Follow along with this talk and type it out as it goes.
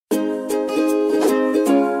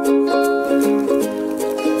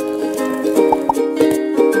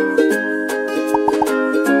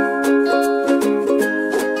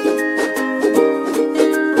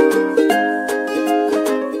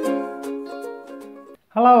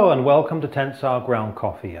Hello and welcome to Tensar Ground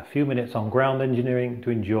Coffee, a few minutes on ground engineering to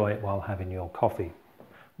enjoy while having your coffee.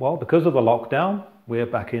 Well, because of the lockdown, we're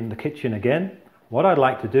back in the kitchen again. What I'd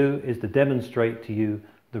like to do is to demonstrate to you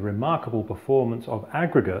the remarkable performance of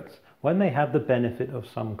aggregates when they have the benefit of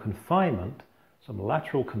some confinement, some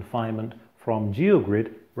lateral confinement from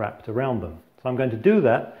geogrid wrapped around them. So I'm going to do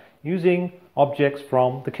that using objects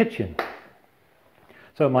from the kitchen.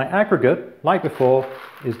 So my aggregate, like before,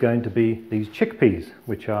 is going to be these chickpeas,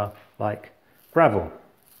 which are like gravel.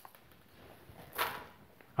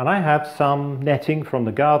 And I have some netting from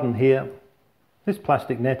the garden here, this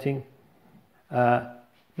plastic netting,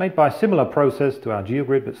 made by a similar process to our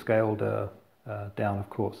geogrid, but scaled down, of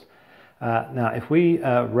course. Now, if we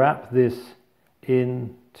wrap this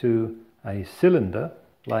into a cylinder,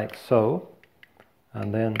 like so,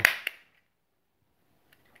 and then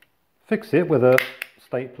fix it with a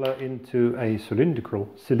stapler into a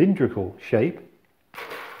cylindrical shape,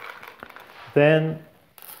 then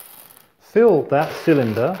fill that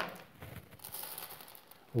cylinder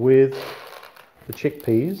with the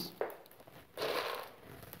chickpeas.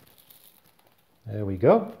 There we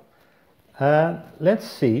go. And let's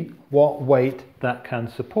see what weight that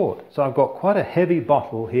can support. So I've got quite a heavy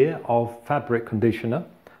bottle here of fabric conditioner.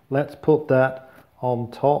 Let's put that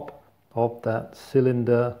on top of that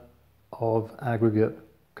cylinder of aggregate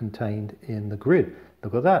contained in the grid.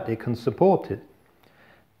 Look at that, it can support it.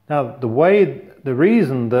 Now the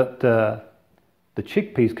reason that the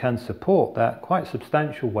chickpeas can support that quite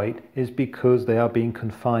substantial weight is because they are being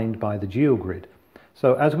confined by the geogrid.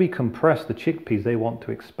 So as we compress the chickpeas, they want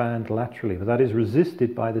to expand laterally, but that is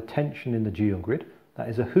resisted by the tension in the geogrid. That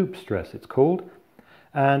is a hoop stress, it's called.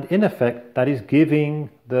 And in effect, that is giving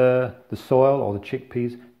the soil or the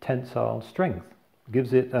chickpeas tensile strength.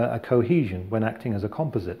 Gives it a cohesion when acting as a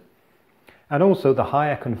composite. And also the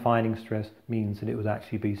higher confining stress means that it would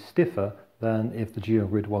actually be stiffer than if the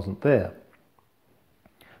geogrid wasn't there.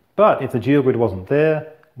 But if the geogrid wasn't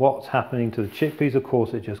there, what's happening to the chickpeas? Of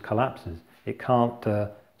course, it just collapses. It can't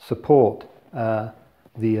support the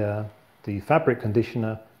fabric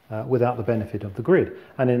conditioner without the benefit of the grid.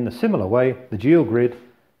 And in a similar way, the geogrid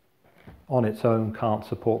on its own can't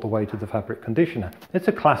support the weight of the fabric conditioner. It's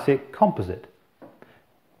a classic composite.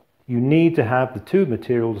 You need to have the two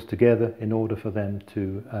materials together in order for them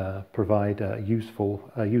to provide a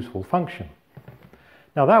useful function.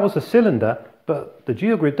 Now that was a cylinder, but the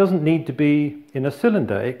geogrid doesn't need to be in a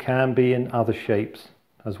cylinder. It can be in other shapes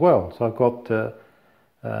as well. So I've got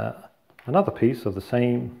another piece of the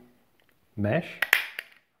same mesh,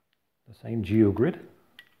 the same geogrid.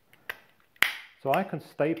 So I can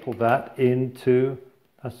staple that into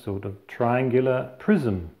a sort of triangular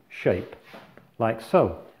prism shape, like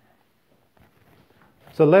so.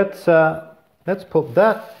 So let's put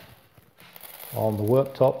that on the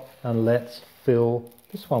worktop and let's fill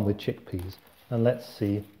this one with chickpeas, and let's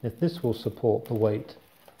see if this will support the weight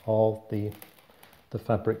of the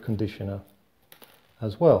fabric conditioner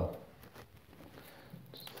as well.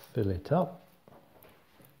 Just fill it up.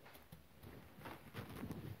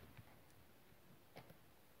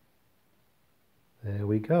 There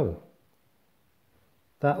we go.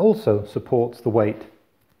 That also supports the weight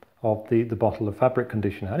of the bottle of fabric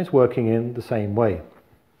conditioner, and it's working in the same way.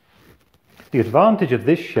 The advantage of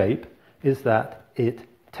this shape is that it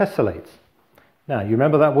tessellates. Now, you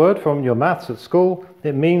remember that word from your maths at school?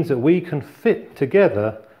 It means that we can fit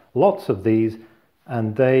together lots of these,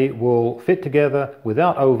 and they will fit together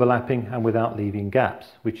without overlapping and without leaving gaps,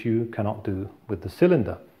 which you cannot do with the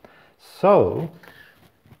cylinder. So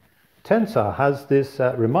Tensar has this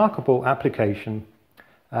remarkable application.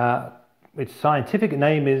 Its scientific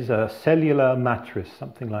name is a cellular mattress,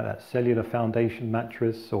 something like that, cellular foundation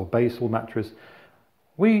mattress or basal mattress.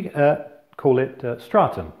 We call it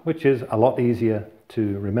Stratum, which is a lot easier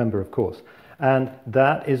to remember, of course. And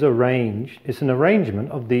that is it's an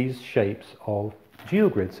arrangement of these shapes of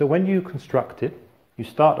geogrid. So when you construct it, you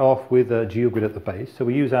start off with a geogrid at the base. So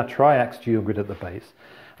we use our triax geogrid at the base,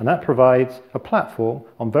 and that provides a platform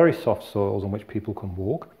on very soft soils on which people can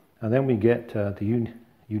walk. And then we get the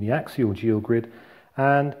uniaxial geogrid,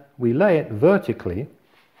 and we lay it vertically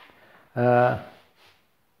in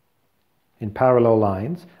parallel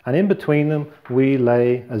lines, and in between them we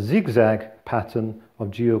lay a zigzag pattern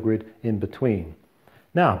of geogrid in between.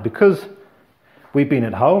 Now, because we've been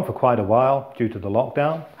at home for quite a while due to the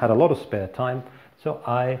lockdown, had a lot of spare time, so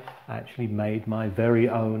I actually made my very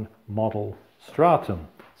own model stratum.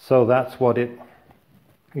 So that's what it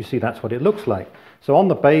looks like. So on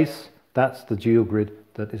the base, that's the geogrid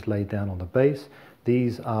that is laid down on the base.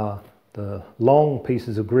 These are the long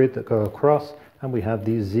pieces of grid that go across, and we have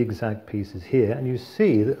these zigzag pieces here, and you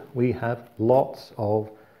see that we have lots of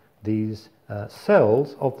these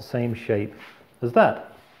cells of the same shape as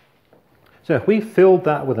that. So if we filled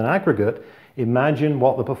that with an aggregate, imagine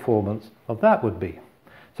what the performance of that would be.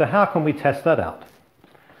 So how can we test that out?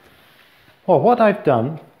 Well, what I've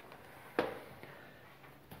done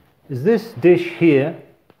is this dish here,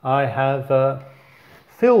 I have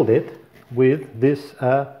filled it with this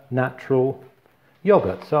natural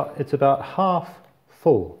yogurt. So it's about half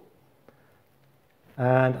full.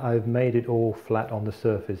 And I've made it all flat on the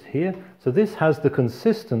surface here. So this has the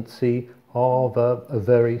consistency of a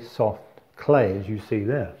very soft clay, as you see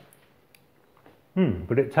there.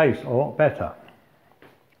 But it tastes a lot better.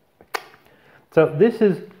 So this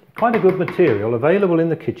is quite a good material available in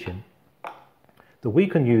the kitchen that we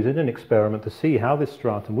can use in an experiment to see how this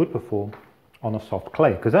stratum would perform on a soft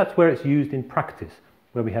clay, because that's where it's used in practice,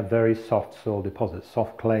 where we have very soft soil deposits,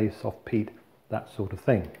 soft clay, soft peat, that sort of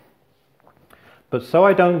thing. But so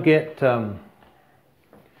I don't get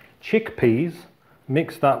chickpeas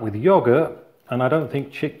mixed up with yogurt, and I don't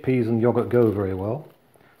think chickpeas and yogurt go very well,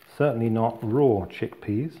 certainly not raw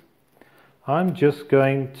chickpeas, I'm just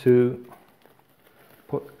going to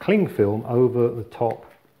put cling film over the top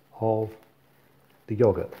of the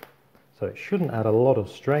yogurt. So it shouldn't add a lot of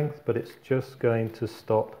strength, but it's just going to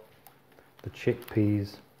stop the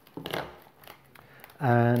chickpeas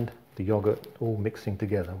and the yogurt all mixing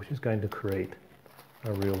together, which is going to create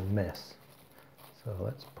a real mess. So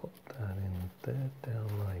let's put that in there, down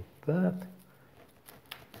like that.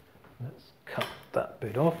 Let's cut that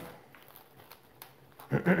bit off.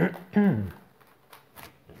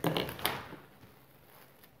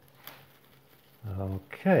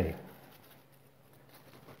 Okay,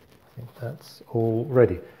 I think that's all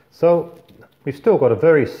ready. So we've still got a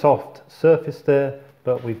very soft surface there,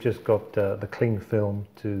 but we've just got the cling film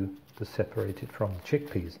to separate it from the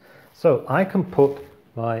chickpeas. So I can put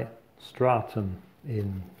my stratum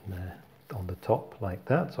in on the top like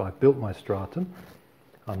that. So I've built my stratum.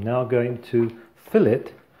 I'm now going to fill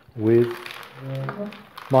it with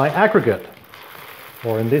my aggregate,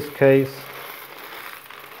 or in this case,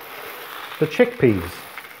 the chickpeas.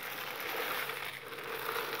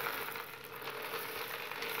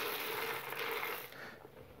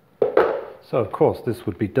 So of course this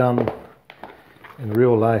would be done in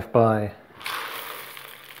real life by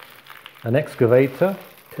an excavator,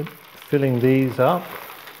 filling these up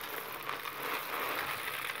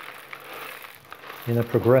in a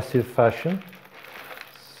progressive fashion.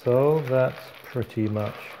 So that's pretty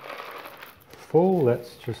much full.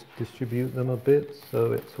 Let's just distribute them a bit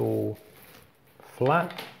so it's all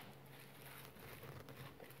flat.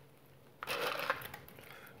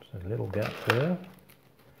 Just a little gap there.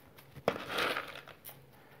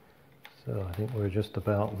 So I think we're just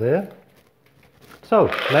about there.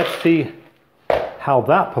 So let's see how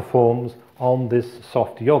that performs on this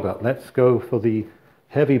soft yogurt. Let's go for the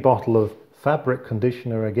heavy bottle of fabric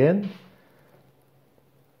conditioner again.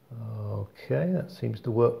 Okay, that seems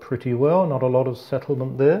to work pretty well. Not a lot of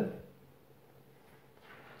settlement there.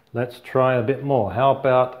 Let's try a bit more. How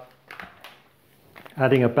about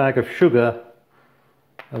adding a bag of sugar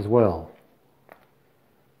as well?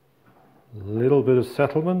 A little bit of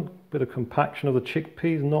settlement, bit of compaction of the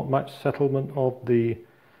chickpeas, not much settlement of the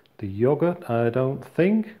yogurt, I don't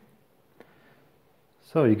think.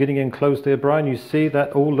 So you're getting in close there, Brian. You see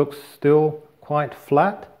that all looks still quite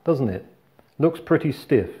flat, doesn't it? Looks pretty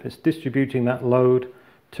stiff. It's distributing that load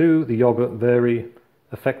to the yogurt very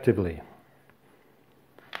effectively.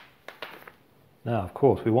 Now, of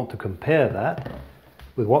course, we want to compare that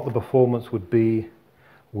with what the performance would be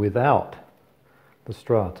without the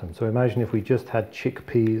stratum. So imagine if we just had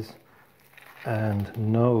chickpeas and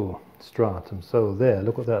no stratum. So there,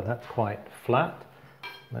 look at that, that's quite flat.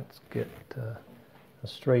 Let's get a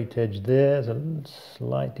straight edge there. There's a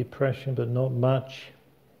slight depression, but not much.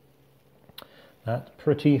 That's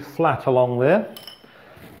pretty flat along there.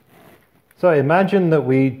 So imagine that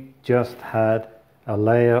we just had a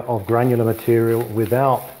layer of granular material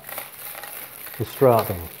without the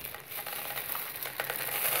stratum.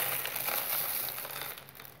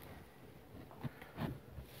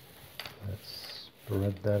 Let's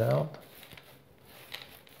spread that out.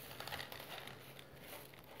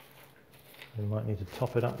 We might need to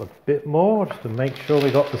top it up a bit more just to make sure we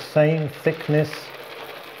got the same thickness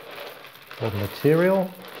of material.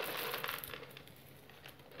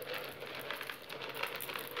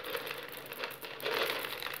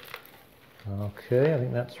 Okay, I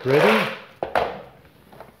think that's ready.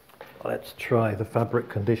 Let's try the fabric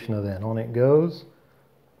conditioner then. On it goes.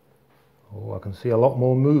 Oh, I can see a lot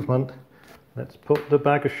more movement. Let's put the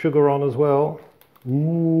bag of sugar on as well.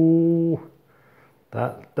 Ooh,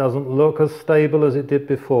 that doesn't look as stable as it did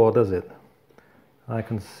before, does it? I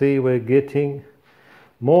can see we're getting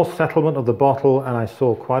more settlement of the bottle, and I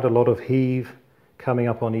saw quite a lot of heave coming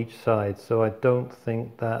up on each side, so I don't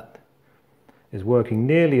think that is working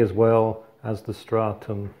nearly as well as the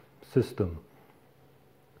Stratum system.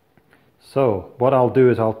 So what I'll do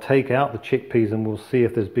is I'll take out the chickpeas and we'll see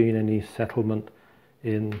if there's been any settlement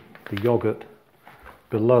in the yogurt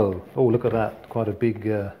below. Oh, look at that, quite a big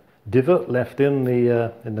divot left in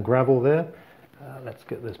the gravel there. Let's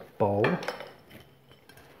get this bowl.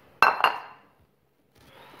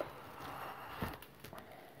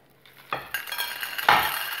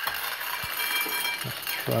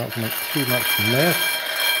 Try not to make too much mess.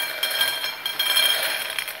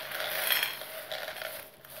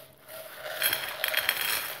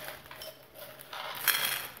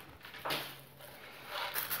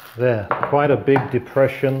 There, quite a big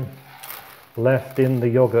depression left in the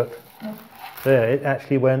yogurt. There, it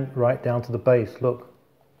actually went right down to the base. Look,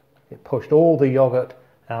 it pushed all the yogurt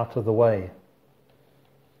out of the way.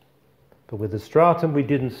 But with the Stratum, we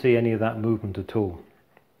didn't see any of that movement at all.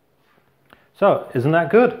 So, isn't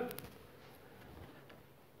that good?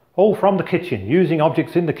 All from the kitchen, using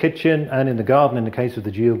objects in the kitchen and in the garden in the case of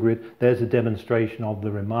the GeoGrid. There's a demonstration of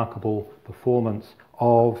the remarkable performance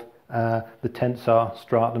of the Tensar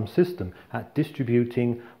Stratum system at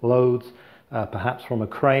distributing loads, perhaps from a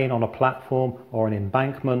crane on a platform or an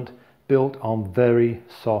embankment built on very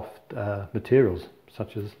soft materials,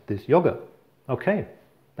 such as this yogurt. Okay,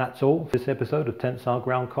 that's all for this episode of Tensar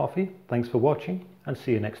Ground Coffee. Thanks for watching and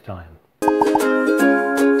see you next time.